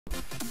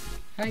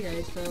Hi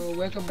guys, so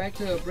welcome back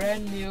to a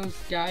brand new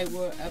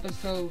SKYWARS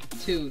episode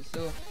 2.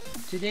 So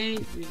today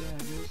we're gonna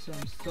do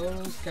some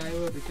solo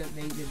SKYWARS because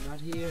Nathan's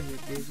not here.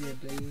 He's busy and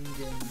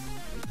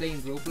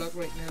playing Roblox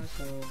right now,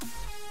 so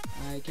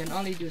I can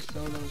only do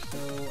solo.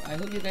 So I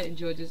hope you guys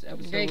enjoyed this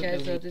episode. Okay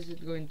guys, so this is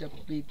going to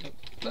be the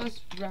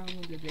first round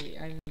of the day.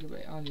 I'm gonna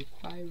play only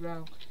 5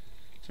 rounds.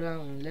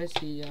 And let's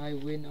see, I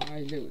win or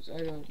I lose.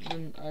 I don't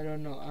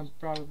know. I'm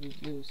probably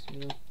lose, you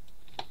know.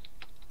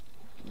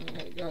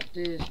 I got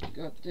this,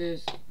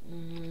 this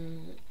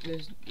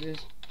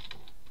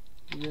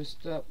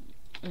stuff.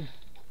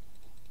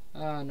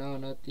 Ah, no,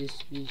 not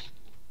this fish.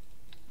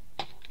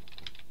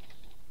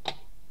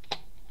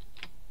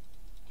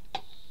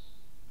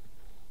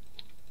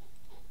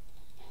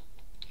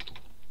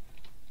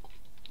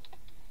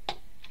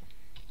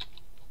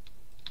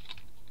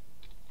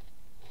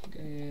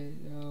 Okay,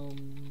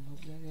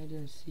 hope that guy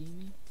didn't see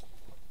me.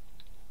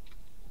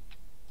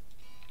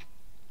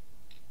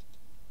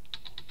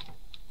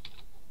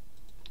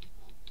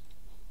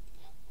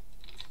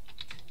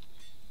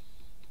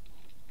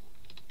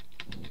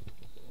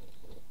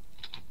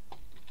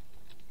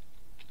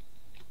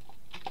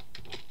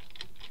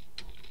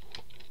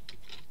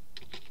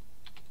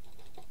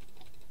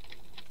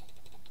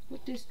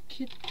 What this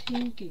kid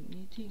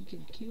thinking? He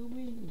thinking kill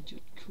me?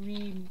 Just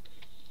cream.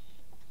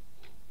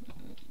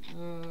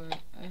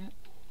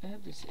 I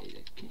have to say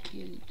that kid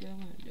getting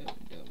dumb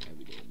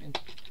every day, man.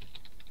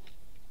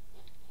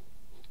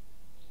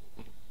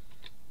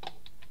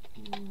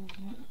 Ooh,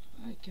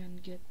 I can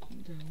get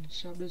the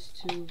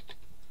sharpest too.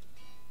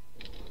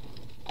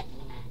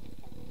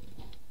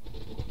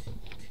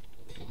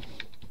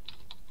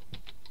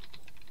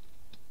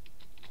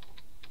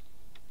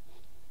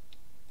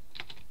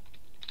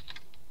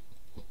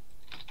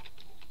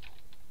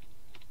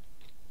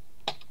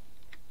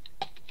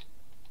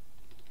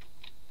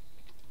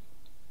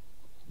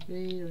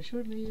 Please don't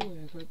shoot me when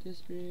I got this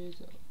spirit.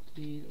 So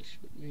please don't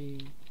shoot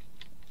me.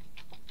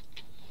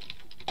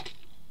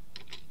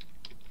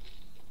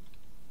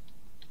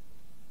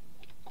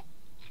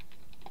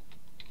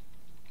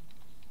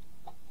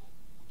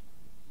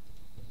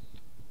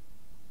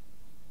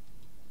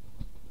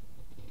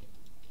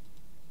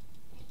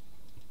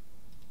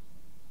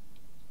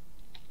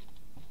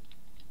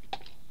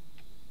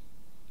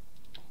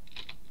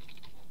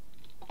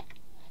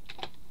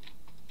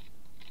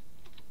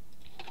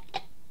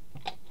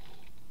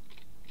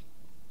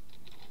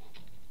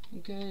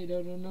 Okay,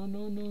 no.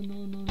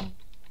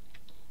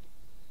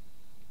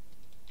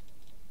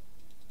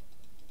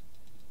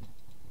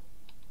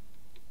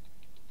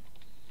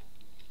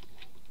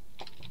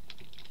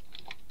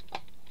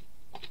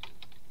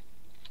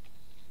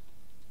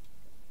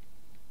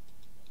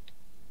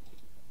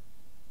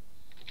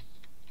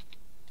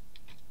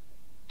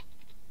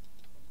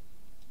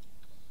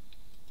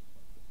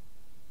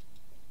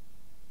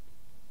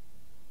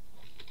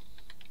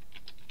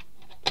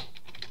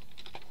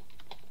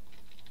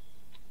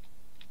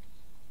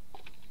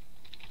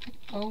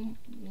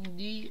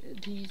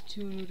 These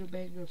two little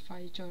beggars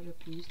fight each other,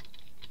 please.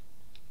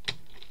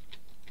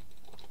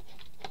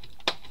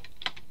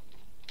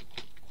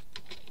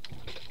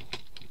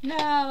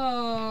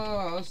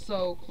 No,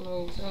 so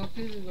close. So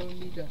this is gonna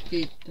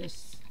be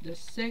the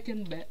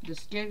second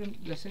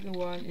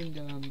one in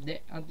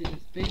this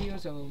video.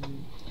 So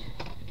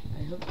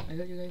I hope you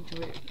guys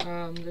enjoy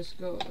it. Let's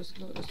go.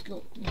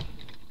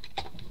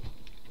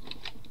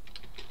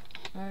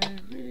 I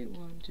really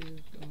want to go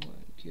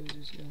and kill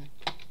this guy.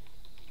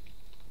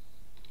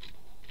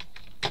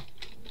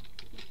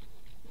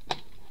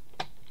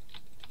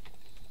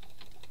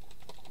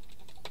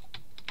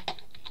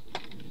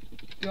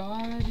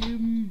 Got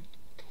him.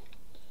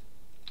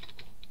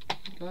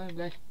 Got him,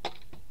 guys.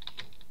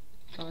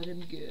 Got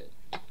him good.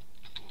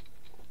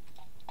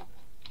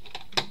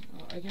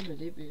 Oh, I can't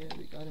believe it.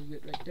 We got him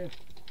good right there.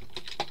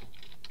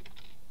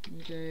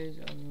 Okay,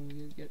 so I'm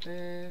gonna get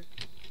back.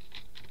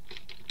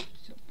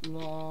 It's a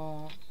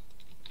block.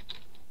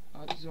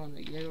 Oh, this one I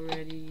get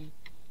already.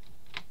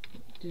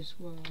 This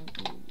one.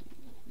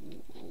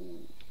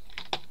 Ooh.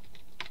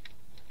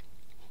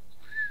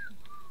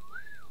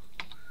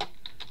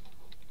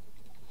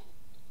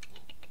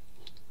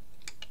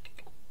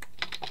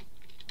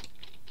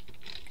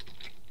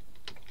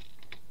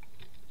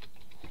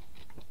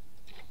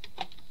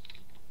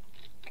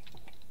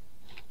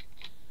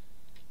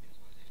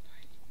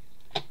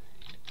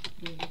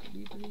 Look at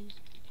me, please.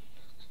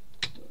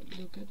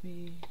 Look at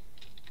me.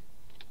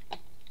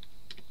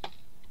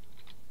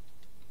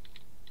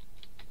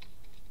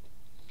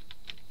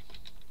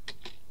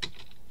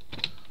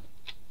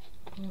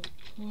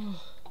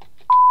 Oh.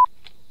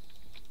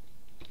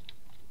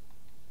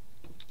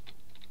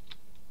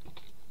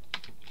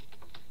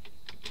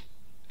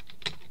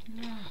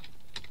 Ah.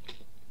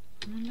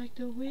 Run like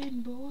the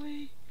wind,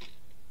 boy.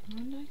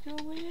 Run like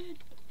the wind.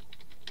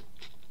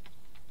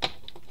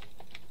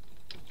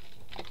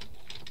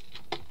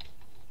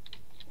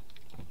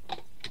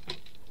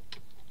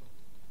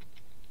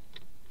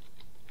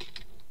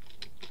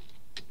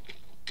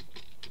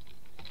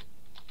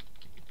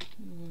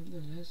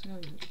 Let's go.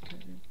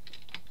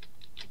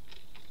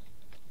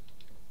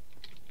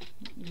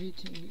 We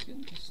think he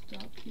can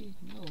stop me?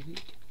 No, he.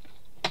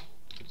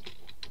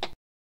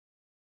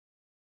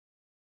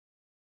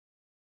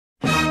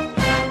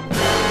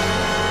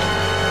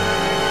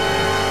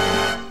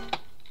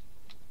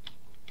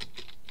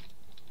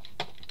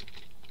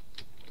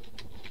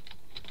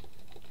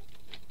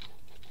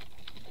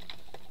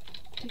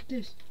 Take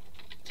this.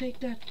 Take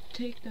that.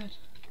 Take that.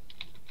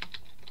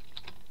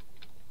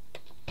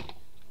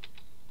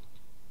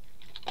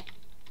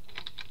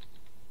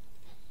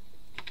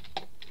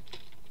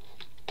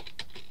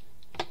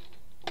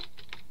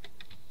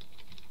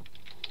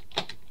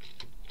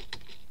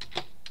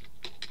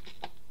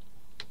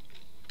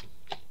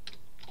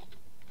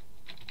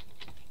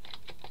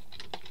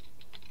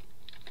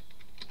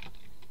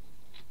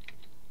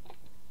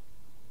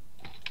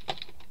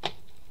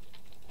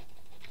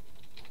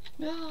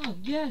 Ah,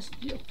 yes,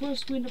 your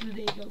first win of the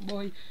day,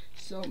 boy.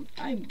 So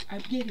I'm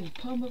getting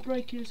pumped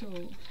right here. So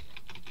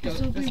let's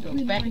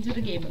go back into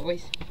the game,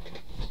 boys.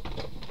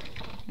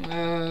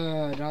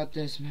 Not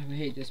this map. I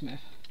hate this map.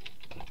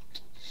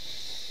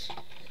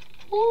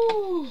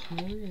 Ooh,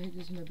 I really hate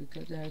this map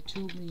because there are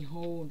too many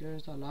holes.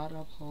 There's a lot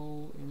of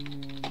holes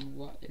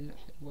in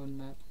one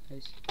map,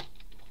 guys.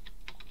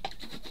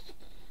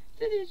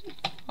 Did it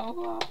just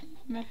fall off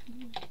the map?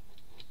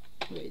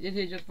 Wait, did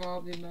he just fall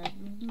off the map?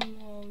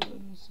 Oh,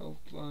 that's so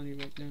funny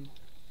right there.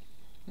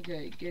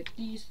 Okay, get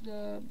these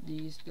stuff,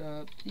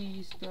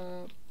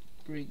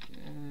 bring,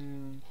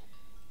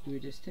 do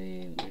this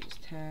thing, where is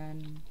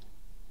 10?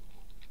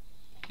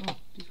 Oh,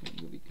 this one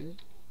will be good.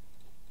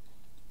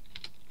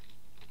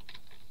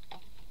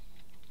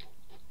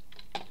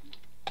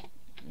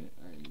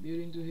 I'm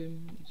building to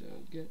him, so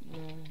get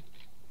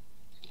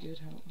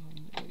how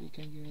we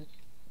can get.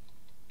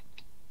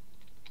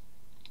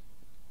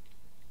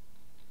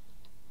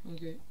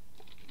 Okay.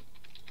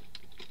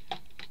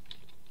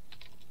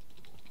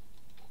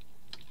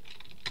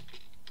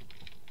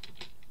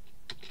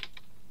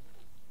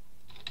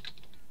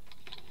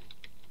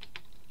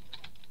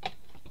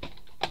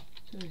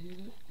 So he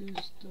got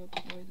this stuff.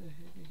 Why the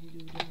heck did he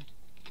do that?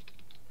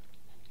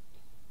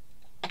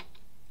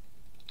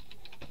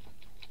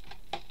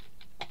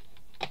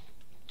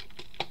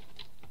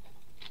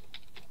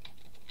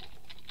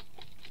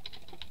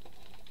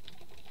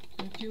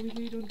 Don't kill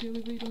me, don't kill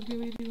me, don't kill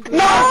me, don't kill me.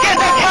 No, get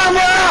the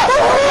camera!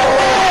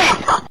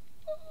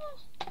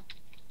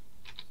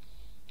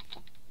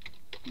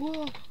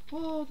 Whoa,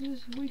 whoa,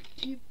 this we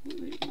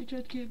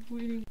just keep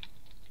winning.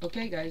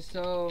 Okay guys,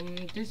 so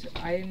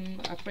I'm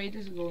afraid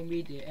this is going to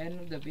be the end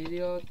of the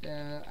video.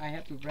 I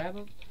have to wrap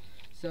up.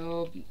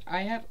 So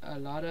I have a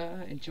lot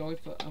of enjoy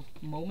for a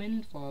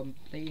moment from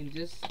playing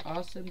this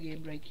awesome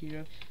game right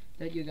here.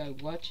 That you guys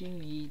watching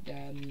me,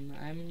 then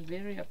I'm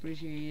very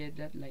appreciated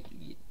that like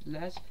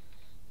last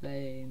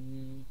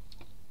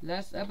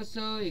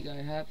episode you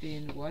guys have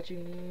been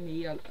watching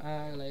me.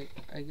 Like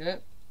I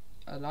got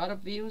a lot of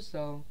views,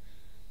 so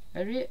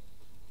I'm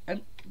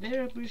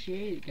very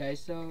appreciated, guys.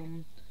 So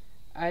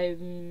if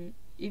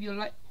you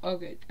like,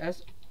 okay,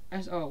 as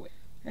always,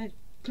 and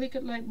click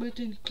the like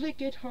button,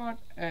 click it hard,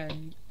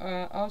 and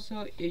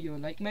also if you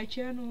like my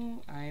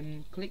channel,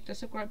 click the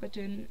subscribe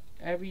button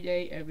every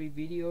day, every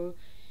video,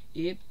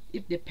 if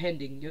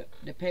depending,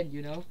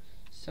 you know.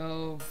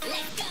 So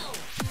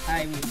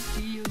I will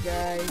see you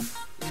guys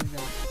in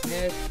the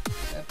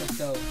next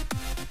episode.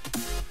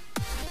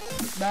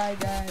 Bye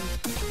guys.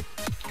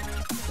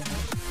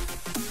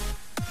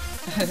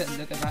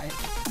 Look at that.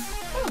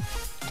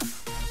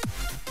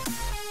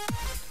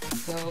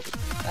 So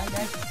bye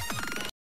guys.